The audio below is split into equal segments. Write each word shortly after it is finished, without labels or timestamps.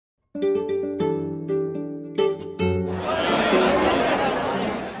On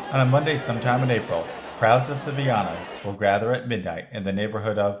a Monday sometime in April, crowds of Sevillanos will gather at midnight in the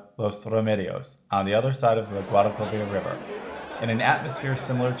neighborhood of Los Remedios on the other side of the Guadalquivir River, in an atmosphere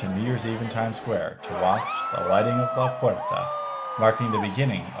similar to New Year's Eve in Times Square, to watch the lighting of La Puerta, marking the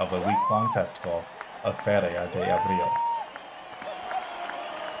beginning of the week-long festival of Feria de Abril.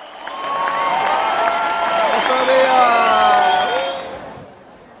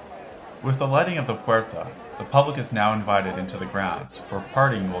 With the lighting of the Puerta, the public is now invited into the grounds, where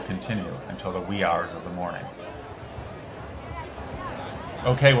partying will continue until the wee hours of the morning.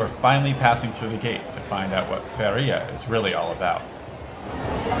 Okay, we're finally passing through the gate to find out what Feria is really all about.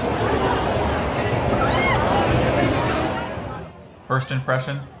 First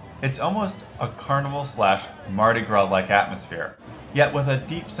impression, it's almost a carnival/Mardi Gras-like atmosphere, yet with a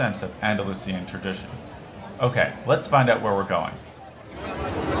deep sense of Andalusian traditions. Okay, let's find out where we're going.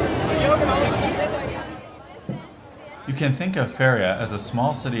 You can think of Feria as a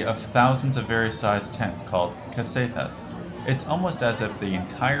small city of thousands of various sized tents called casetas. It's almost as if the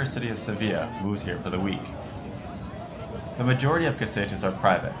entire city of Seville moves here for the week. The majority of casetas are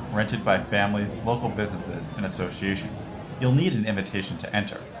private, rented by families, local businesses, and associations. You'll need an invitation to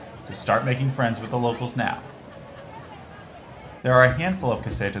enter, so start making friends with the locals now. There are a handful of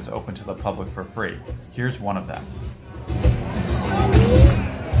casetas open to the public for free. Here's one of them.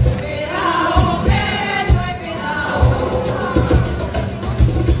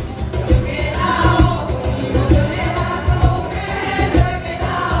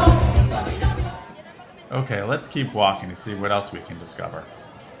 Okay, let's keep walking to see what else we can discover.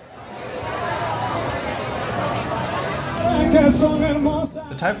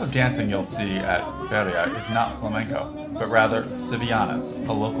 The type of dancing you'll see at Feria is not flamenco, but rather sevillanas,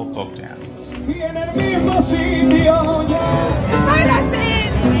 a local folk dance.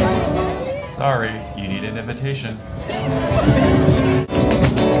 Sorry, you need an invitation.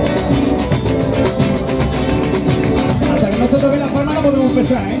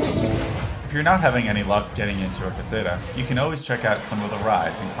 If you're not having any luck getting into a caseta, you can always check out some of the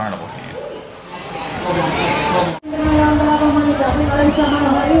rides and carnival games.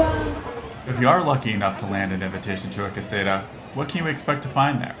 If you are lucky enough to land an invitation to a caseta, what can you expect to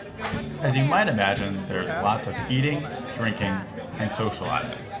find there? As you might imagine, there's lots of eating, drinking, and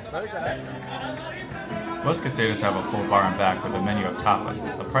socializing. Most casetas have a full bar and back with a menu of tapas.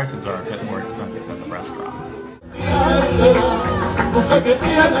 The prices are a bit more expensive than the restaurants.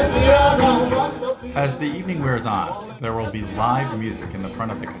 As the evening wears on, there will be live music in the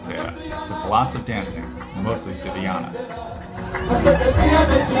front of the caseta, with lots of dancing, mostly sevillanas.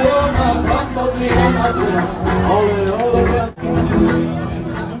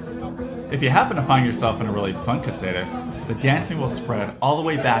 If you happen to find yourself in a really fun caseta, the dancing will spread all the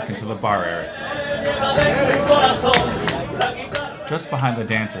way back into the bar area. Just behind the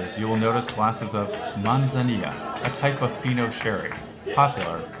dancers, you will notice glasses of manzanilla, a type of fino sherry,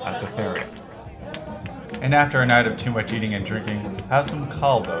 popular at the feria. And after a night of too much eating and drinking, have some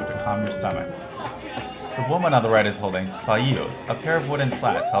caldo to calm your stomach. The woman on the right is holding paillos, a pair of wooden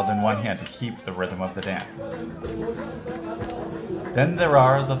slats held in one hand to keep the rhythm of the dance. Then there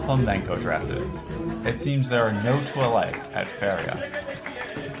are the flamenco dresses. It seems there are no two alike at Feria.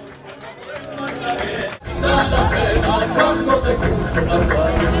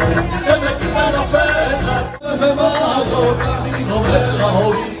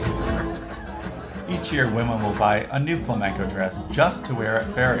 Each year, women will buy a new flamenco dress just to wear at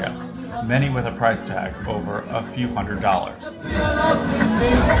Feria, many with a price tag over a few $100s.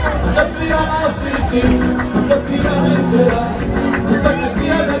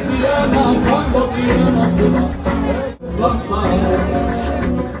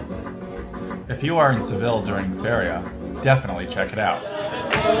 If you are in Seville during Feria, definitely check it out.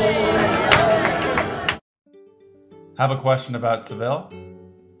 Have a question about Seville?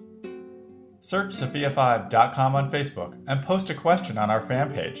 Search Sophia5.com on Facebook and post a question on our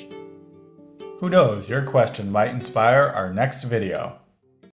fan page. Who knows, your question might inspire our next video.